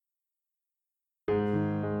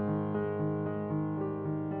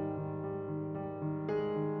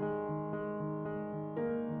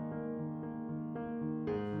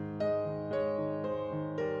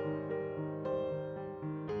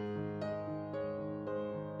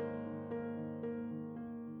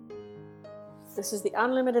This is the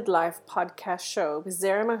Unlimited Life podcast show with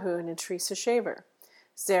Zara Mahoon and Teresa Shaver.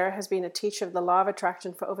 Zara has been a teacher of the Law of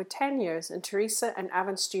Attraction for over 10 years and Teresa an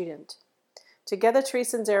avid student. Together,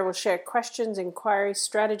 Teresa and Zara will share questions, inquiries,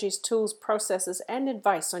 strategies, tools, processes, and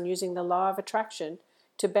advice on using the Law of Attraction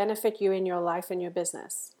to benefit you in your life and your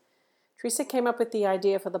business. Teresa came up with the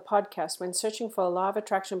idea for the podcast when searching for a Law of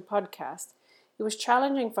Attraction podcast. It was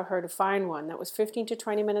challenging for her to find one that was 15 to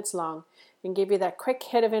 20 minutes long and give you that quick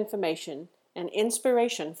hit of information and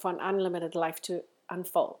inspiration for an unlimited life to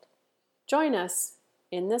unfold. Join us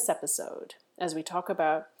in this episode as we talk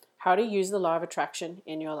about how to use the Law of Attraction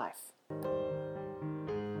in your life.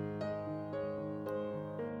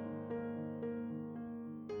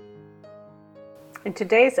 In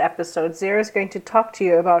today's episode, Zara is going to talk to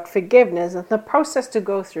you about forgiveness and the process to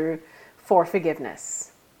go through for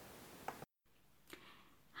forgiveness.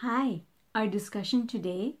 Hi, our discussion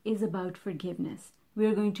today is about forgiveness. We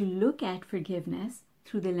are going to look at forgiveness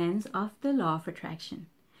through the lens of the Law of Attraction.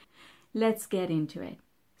 Let's get into it.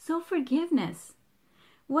 So forgiveness.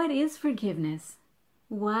 What is forgiveness?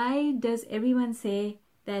 Why does everyone say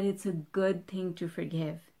that it's a good thing to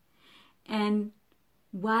forgive? And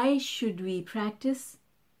why should we practice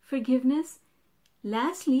forgiveness?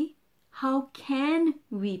 Lastly, how can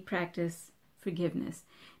we practice forgiveness?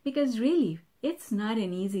 Because really, it's not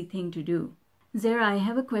an easy thing to do. Zara, I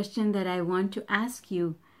have a question that I want to ask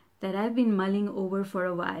you that I've been mulling over for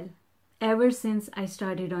a while. Ever since I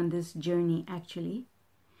started on this journey, actually.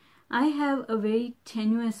 I have a very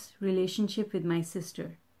tenuous relationship with my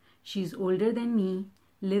sister. She's older than me,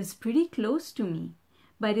 lives pretty close to me,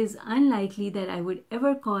 but is unlikely that I would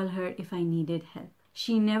ever call her if I needed help.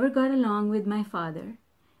 She never got along with my father,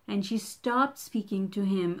 and she stopped speaking to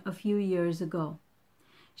him a few years ago.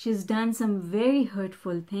 She's done some very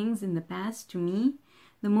hurtful things in the past to me.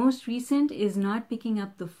 The most recent is not picking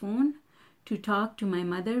up the phone to talk to my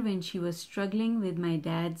mother when she was struggling with my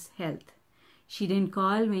dad's health. She didn't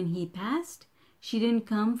call when he passed. She didn't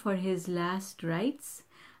come for his last rites.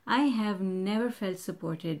 I have never felt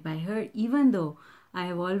supported by her, even though I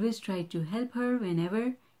have always tried to help her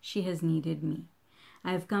whenever she has needed me.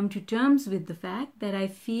 I have come to terms with the fact that I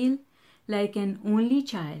feel like an only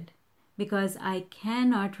child because I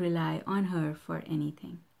cannot rely on her for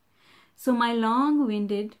anything. So my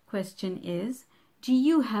long-winded question is, do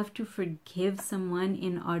you have to forgive someone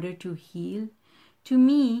in order to heal? To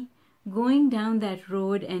me, going down that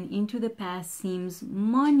road and into the past seems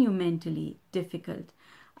monumentally difficult.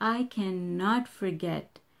 I cannot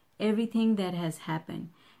forget everything that has happened,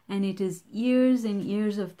 and it is years and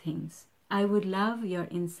years of things. I would love your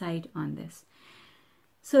insight on this.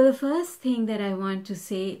 So the first thing that I want to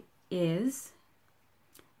say is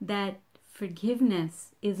that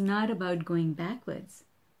forgiveness is not about going backwards.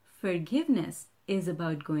 Forgiveness is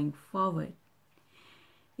about going forward.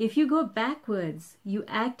 If you go backwards, you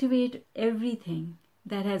activate everything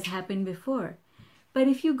that has happened before. But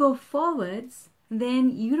if you go forwards, then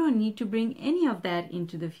you don't need to bring any of that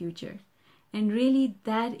into the future. And really,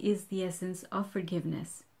 that is the essence of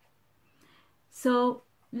forgiveness. So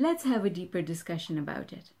let's have a deeper discussion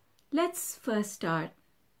about it. Let's first start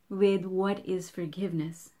with what is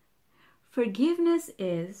forgiveness. Forgiveness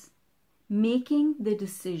is making the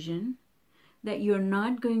decision that you're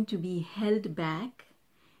not going to be held back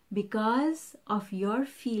because of your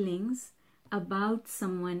feelings about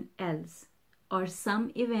someone else or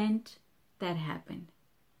some event that happened.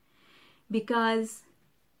 Because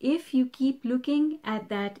if you keep looking at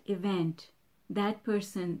that event, that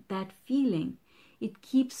person, that feeling, it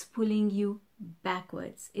keeps pulling you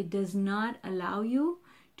backwards. It does not allow you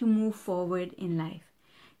to move forward in life.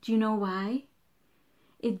 Do you know why?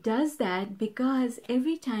 It does that because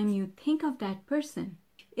every time you think of that person,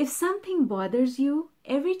 if something bothers you,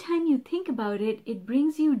 every time you think about it, it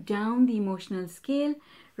brings you down the emotional scale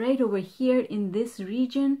right over here in this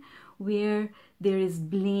region where there is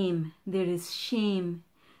blame, there is shame,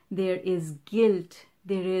 there is guilt,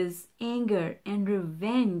 there is anger and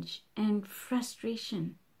revenge and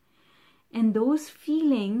frustration. And those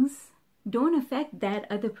feelings don't affect that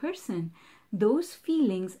other person. Those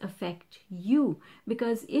feelings affect you,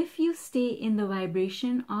 because if you stay in the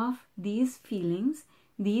vibration of these feelings,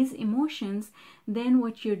 these emotions, then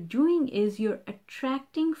what you're doing is you're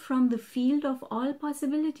attracting from the field of all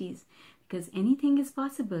possibilities, because anything is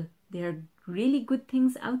possible. There are really good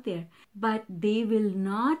things out there, but they will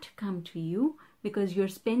not come to you because you're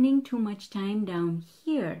spending too much time down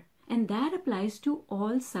here. And that applies to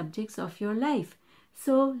all subjects of your life.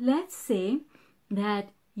 So let's say that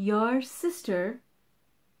your sister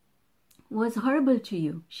was horrible to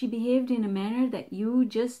you. She behaved in a manner that you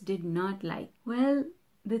just did not like. Well,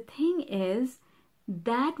 the thing is,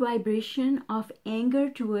 that vibration of anger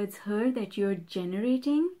towards her that you're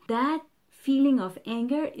generating, that feeling of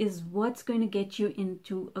anger is what's going to get you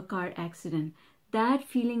into a car accident. That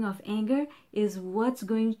feeling of anger is what's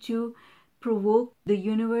going to provoke the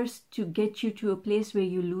universe to get you to a place where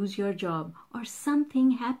you lose your job or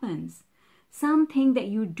something happens. Something that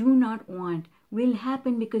you do not want will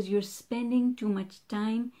happen because you're spending too much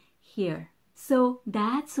time here. So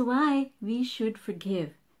that's why we should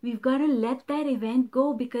forgive. We've got to let that event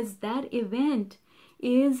go because that event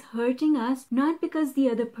is hurting us, not because the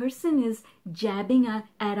other person is jabbing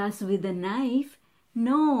at us with a knife.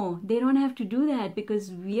 No, they don't have to do that because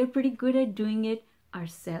we are pretty good at doing it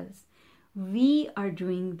ourselves. We are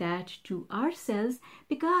doing that to ourselves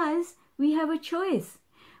because we have a choice.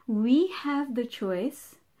 We have the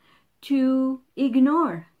choice to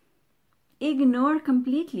ignore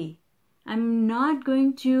completely. I'm not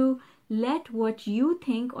going to let what you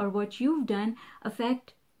think or what you've done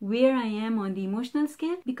affect where I am on the emotional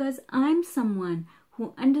scale because I'm someone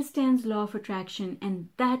who understands law of attraction, and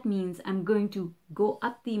that means I'm going to go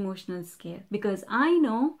up the emotional scale because I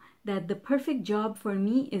know that the perfect job for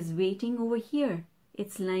me is waiting over here.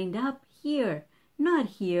 It's lined up here, not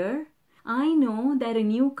here. I know that a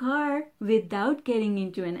new car without getting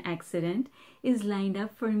into an accident is lined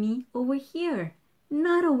up for me over here,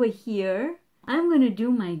 not over here. I'm going to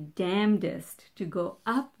do my damnedest to go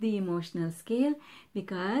up the emotional scale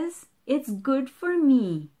because it's good for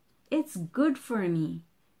me. It's good for me.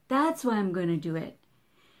 That's why I'm going to do it.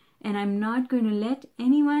 And I'm not going to let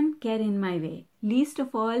anyone get in my way. Least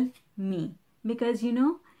of all, me. Because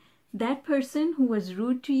that person who was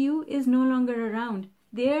rude to you is no longer around.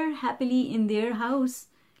 They're happily in their house,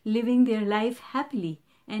 living their life happily.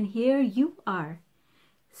 And here you are,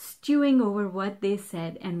 stewing over what they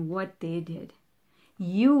said and what they did.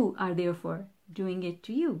 You are therefore doing it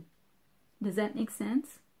to you. Does that make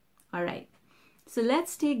sense? All right. So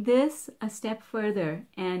let's take this a step further,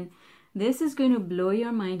 and this is going to blow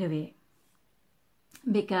your mind away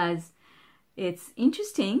because it's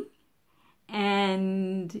interesting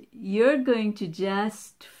and you're going to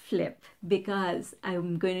just flip because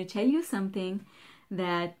I'm going to tell you something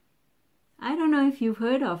that I don't know if you've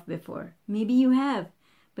heard of before. Maybe you have,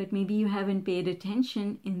 but maybe you haven't paid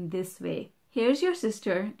attention in this way. Here's your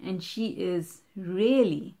sister and she is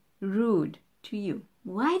really rude to you.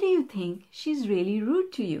 Why do you think she's really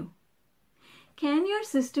rude to you? Can your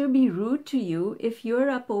sister be rude to you if you're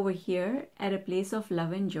up over here at a place of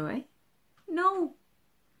love and joy? No.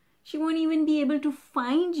 She won't even be able to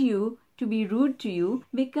find you to be rude to you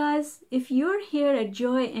because if you're here at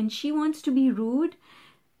joy and she wants to be rude,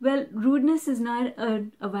 well, rudeness is not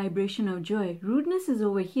a vibration of joy. Rudeness is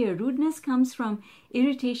over here. Rudeness comes from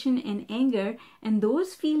irritation and anger, and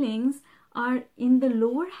those feelings are in the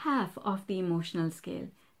lower half of the emotional scale.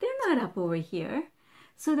 They're not up over here.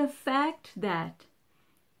 So the fact that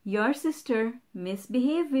your sister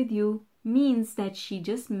misbehaved with you means that she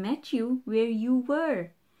just met you where you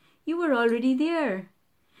were. You were already there.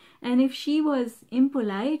 And if she was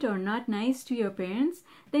impolite or not nice to your parents,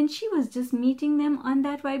 then she was just meeting them on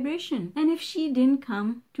that vibration. And if she didn't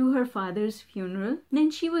come to her father's funeral,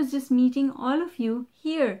 then she was just meeting all of you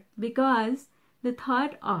here because the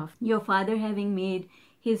thought of your father having made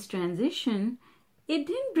his transition, it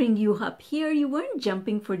didn't bring you up here. You weren't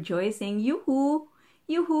jumping for joy saying, yoo-hoo,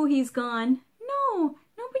 yoo-hoo, he's gone. No,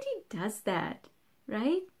 nobody does that,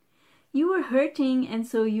 right? You were hurting and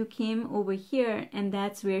so you came over here and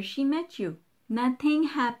that's where she met you. Nothing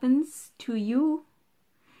happens to you.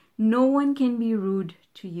 No one can be rude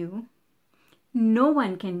to you. No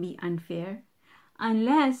one can be unfair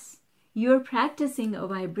unless you're practicing a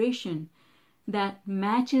vibration that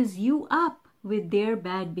matches you up with their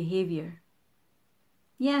bad behavior.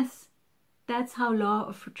 Yes, that's how law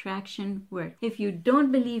of attraction works. If you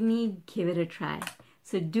don't believe me, give it a try.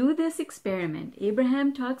 So do this experiment.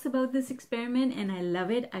 Abraham talks about this experiment and I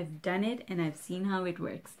love it. I've done it and I've seen how it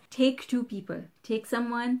works. Take two people. Take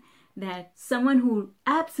someone who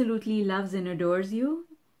absolutely loves and adores you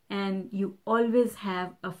and you always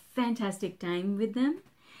have a fantastic time with them.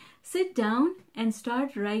 Sit down and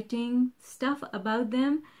start writing stuff about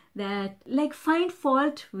them that find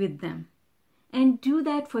fault with them. And do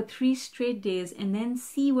that for 3 straight days and then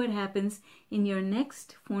see what happens in your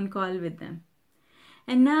next phone call with them.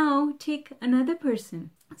 And now take another person,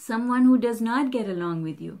 someone who does not get along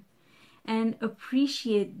with you, and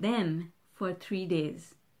appreciate them for 3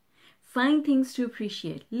 days. Find things to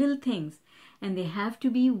appreciate, little things, and they have to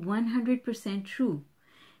be 100% true.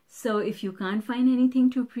 So if you can't find anything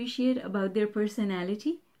to appreciate about their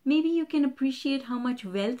personality, Maybe you can appreciate how much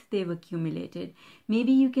wealth they've accumulated.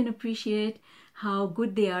 Maybe you can appreciate how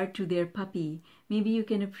good they are to their puppy. Maybe you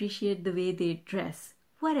can appreciate the way they dress.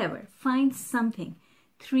 Whatever. Find something.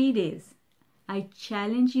 3 days. I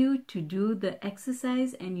challenge you to do the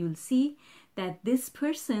exercise and you'll see that this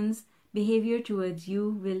person's behavior towards you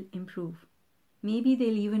will improve. Maybe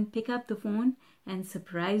they'll even pick up the phone and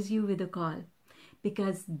surprise you with a call,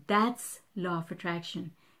 because that's law of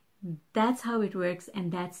attraction. That's how it works,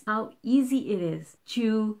 and that's how easy it is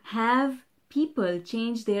to have people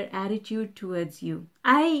change their attitude towards you.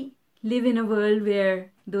 I live in a world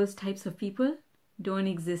where those types of people don't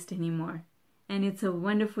exist anymore, and it's a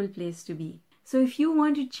wonderful place to be. So if you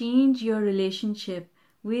want to change your relationship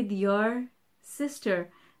with your sister,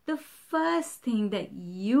 the first thing that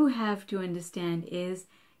you have to understand is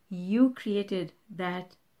you created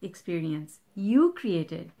that experience. You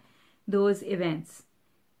created those events.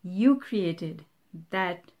 You created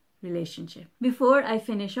that relationship. Before I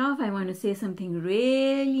finish off, I want to say something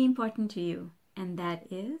really important to you, and that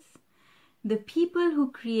is the people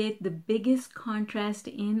who create the biggest contrast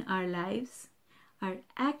in our lives are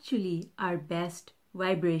actually our best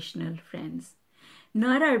vibrational friends.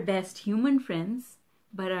 Not our best human friends,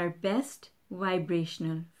 but our best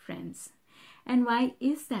vibrational friends. And why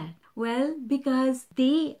is that? Well, because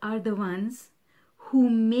they are the ones who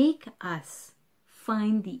make us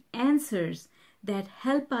find the answers that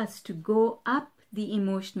help us to go up the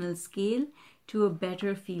emotional scale to a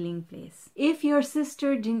better feeling place. If your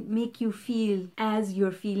sister didn't make you feel as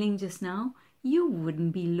you're feeling just now, you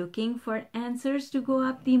wouldn't be looking for answers to go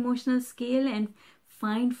up the emotional scale and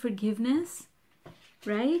find forgiveness,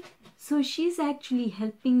 right? So she's actually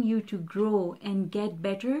helping you to grow and get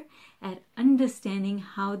better at understanding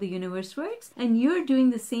how the universe works. And you're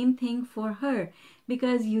doing the same thing for her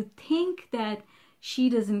because you think that she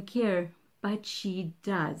doesn't care, but she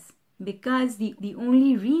does. Because the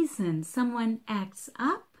only reason someone acts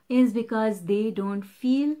up is because they don't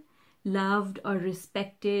feel loved or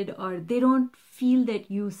respected, or they don't feel that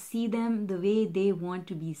you see them the way they want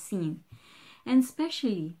to be seen. And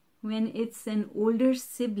especially when it's an older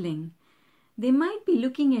sibling, they might be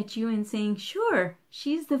looking at you and saying, sure,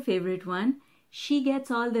 she's the favorite one. She gets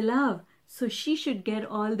all the love, so she should get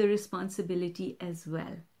all the responsibility as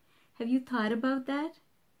well. Have you thought about that?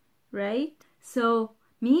 Right? So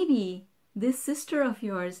maybe this sister of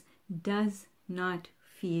yours does not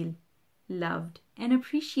feel loved and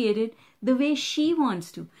appreciated the way she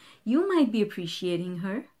wants to. You might be appreciating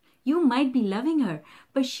her, you might be loving her,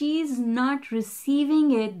 but she's not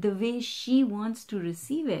receiving it the way she wants to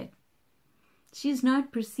receive it. She's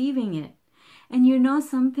not perceiving it. And you know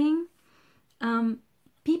something?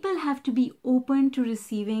 People have to be open to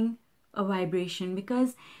receiving a vibration,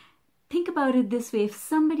 because think about it this way. If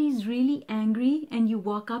somebody's really angry and you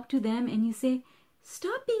walk up to them and you say,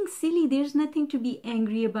 stop being silly, there's nothing to be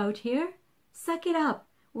angry about here, suck it up.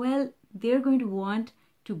 Well, they're going to want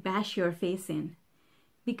to bash your face in,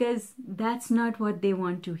 because that's not what they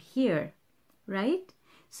want to hear, right?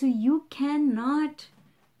 So you cannot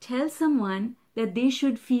tell someone that they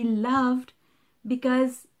should feel loved,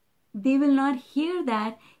 because they will not hear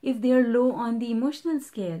that if they're low on the emotional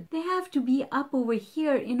scale. They have to be up over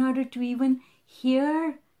here in order to even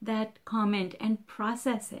hear that comment and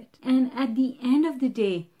process it. And at the end of the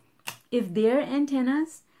day, if their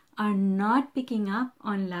antennas are not picking up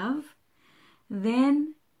on love,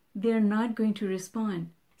 then they're not going to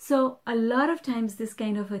respond. So a lot of times this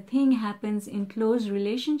kind of a thing happens in close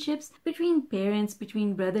relationships between parents,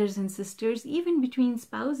 between brothers and sisters, even between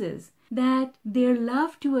spouses, that their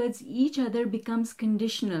love towards each other becomes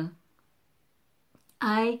conditional.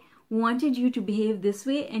 I wanted you to behave this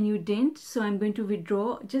way and you didn't, so I'm going to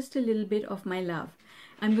withdraw just a little bit of my love.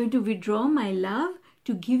 I'm going to withdraw my love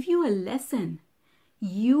to give you a lesson.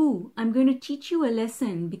 I'm going to teach you a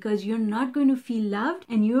lesson, because you're not going to feel loved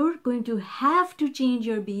and you're going to have to change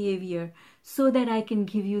your behavior so that I can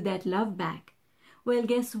give you that love back. Well,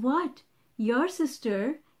 guess what? Your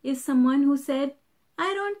sister is someone who said,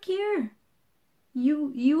 I don't care.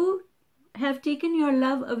 You have taken your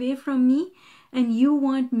love away from me and you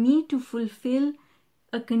want me to fulfill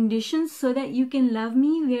a condition so that you can love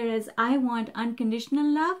me, whereas I want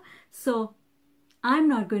unconditional love. So I'm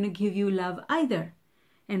not going to give you love either.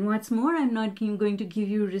 And what's more, I'm not going to give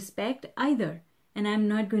you respect either. And I'm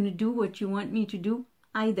not going to do what you want me to do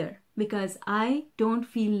either. Because I don't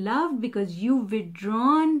feel loved, because you've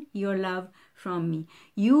withdrawn your love from me.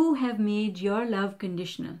 You have made your love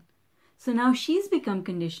conditional. So now she's become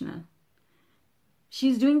conditional.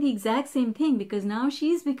 She's doing the exact same thing, because now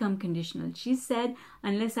she's become conditional. She said,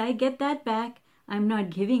 unless I get that back, I'm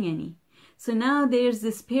not giving any. So now there's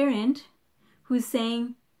this parent who's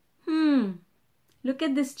saying, look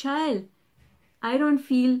at this child. I don't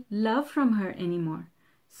feel love from her anymore.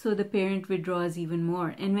 So the parent withdraws even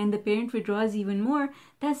more. And when the parent withdraws even more,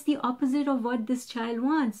 that's the opposite of what this child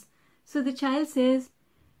wants. So the child says,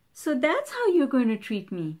 so that's how you're going to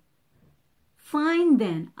treat me. Fine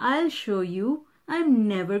then, I'll show you. I'm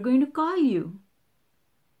never going to call you.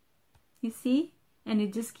 You see? And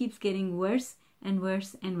it just keeps getting worse and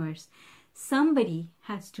worse and worse. Somebody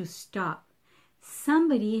has to stop.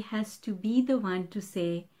 Somebody has to be the one to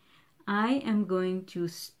say, I am going to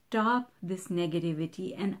stop this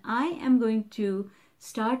negativity and I am going to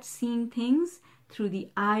start seeing things through the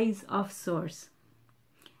eyes of Source.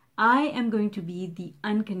 I am going to be the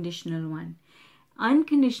unconditional one.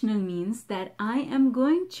 Unconditional means that I am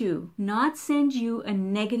going to not send you a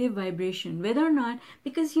negative vibration, whether or not,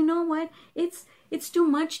 because you know what? It's too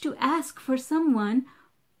much to ask for someone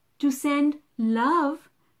to send love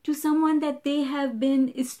to someone that they have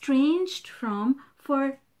been estranged from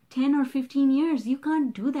for 10 or 15 years. You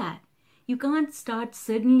can't do that. You can't start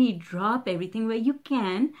suddenly drop everything. Well, you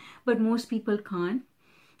can, but most people can't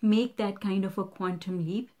make that kind of a quantum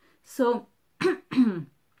leap. So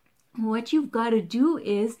what you've got to do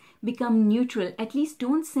is become neutral. At least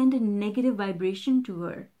don't send a negative vibration to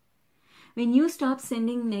her. When you stop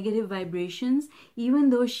sending negative vibrations,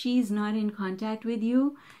 even though she's not in contact with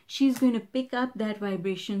you, she's going to pick up that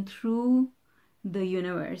vibration through the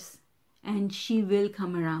universe and she will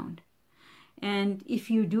come around. And if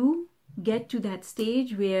you do get to that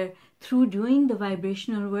stage where through doing the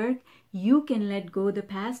vibrational work, you can let go the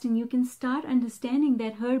past and you can start understanding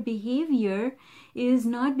that her behavior is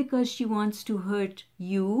not because she wants to hurt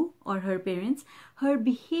you or her parents. Her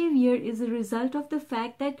behavior is a result of the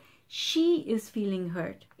fact that she is feeling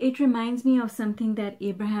hurt. It reminds me of something that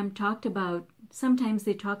Abraham talked about. Sometimes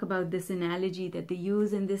they talk about this analogy that they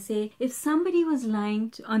use and they say, if somebody was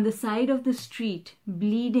lying on the side of the street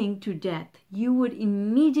bleeding to death, you would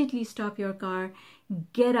immediately stop your car,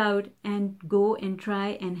 get out and go and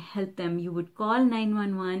try and help them. You would call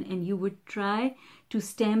 911 and you would try to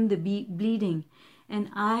stem the bleeding. And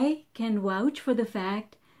I can vouch for the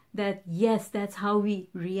fact that yes, that's how we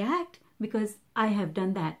react because I have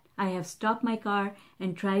done that. I have stopped my car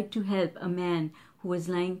and tried to help a man who was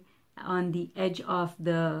lying on the edge of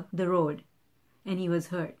the road and he was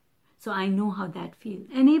hurt. So I know how that feels.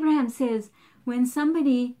 And Abraham says, when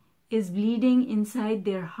somebody is bleeding inside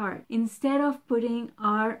their heart, instead of putting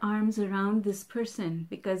our arms around this person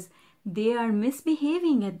because they are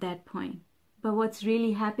misbehaving at that point, but what's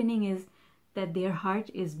really happening is that their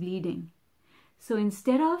heart is bleeding. So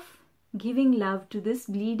instead of giving love to this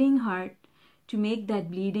bleeding heart to make that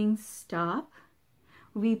bleeding stop,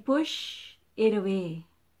 we push it away.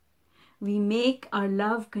 We make our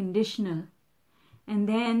love conditional. And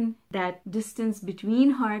then that distance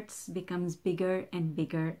between hearts becomes bigger and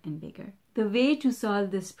bigger and bigger. The way to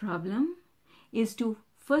solve this problem is to,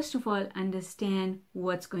 first of all, understand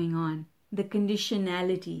what's going on. The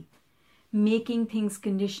conditionality. Making things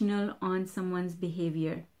conditional on someone's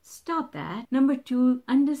behavior. Stop that. Number 2,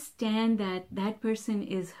 understand that that person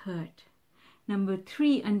is hurt. Number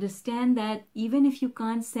 3, understand that even if you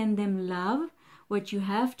can't send them love, what you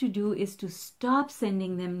have to do is to stop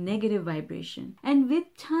sending them negative vibration. And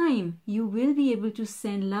with time, you will be able to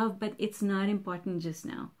send love, but it's not important just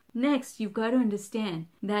now. Next, you've got to understand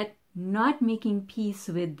that not making peace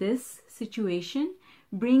with this situation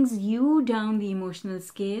brings you down the emotional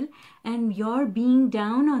scale, and your being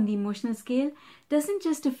down on the emotional scale doesn't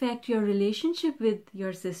just affect your relationship with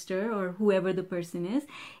your sister or whoever the person is,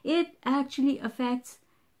 it actually affects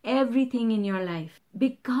everything in your life.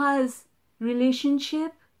 Because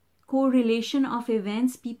relationship, correlation of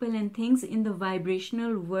events, people and things in the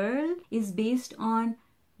vibrational world is based on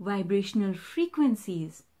vibrational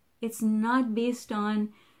frequencies. It's not based on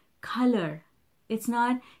color. It's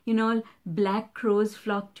not, black crows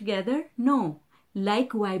flock together. No,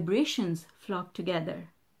 like vibrations flock together.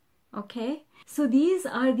 Okay? So these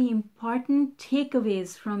are the important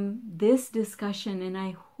takeaways from this discussion, and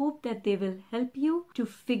I hope that they will help you to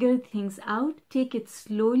figure things out. Take it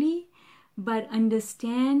slowly, but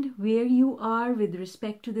understand where you are with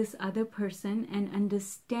respect to this other person and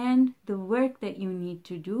understand the work that you need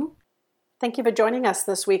to do. Thank you for joining us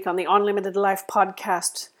this week on the Unlimited Life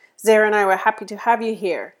podcast. Zara and I were happy to have you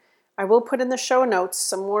here. I will put in the show notes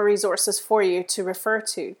some more resources for you to refer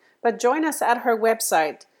to, but join us at her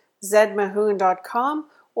website, zmahoon.com,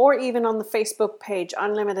 or even on the Facebook page,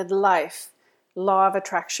 Unlimited Life, Law of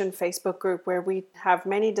Attraction Facebook group, where we have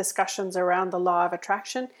many discussions around the Law of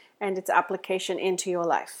Attraction and its application into your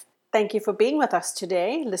life. Thank you for being with us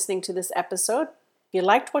today, listening to this episode. If you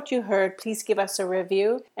liked what you heard, please give us a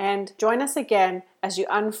review and join us again as you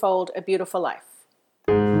unfold a beautiful life.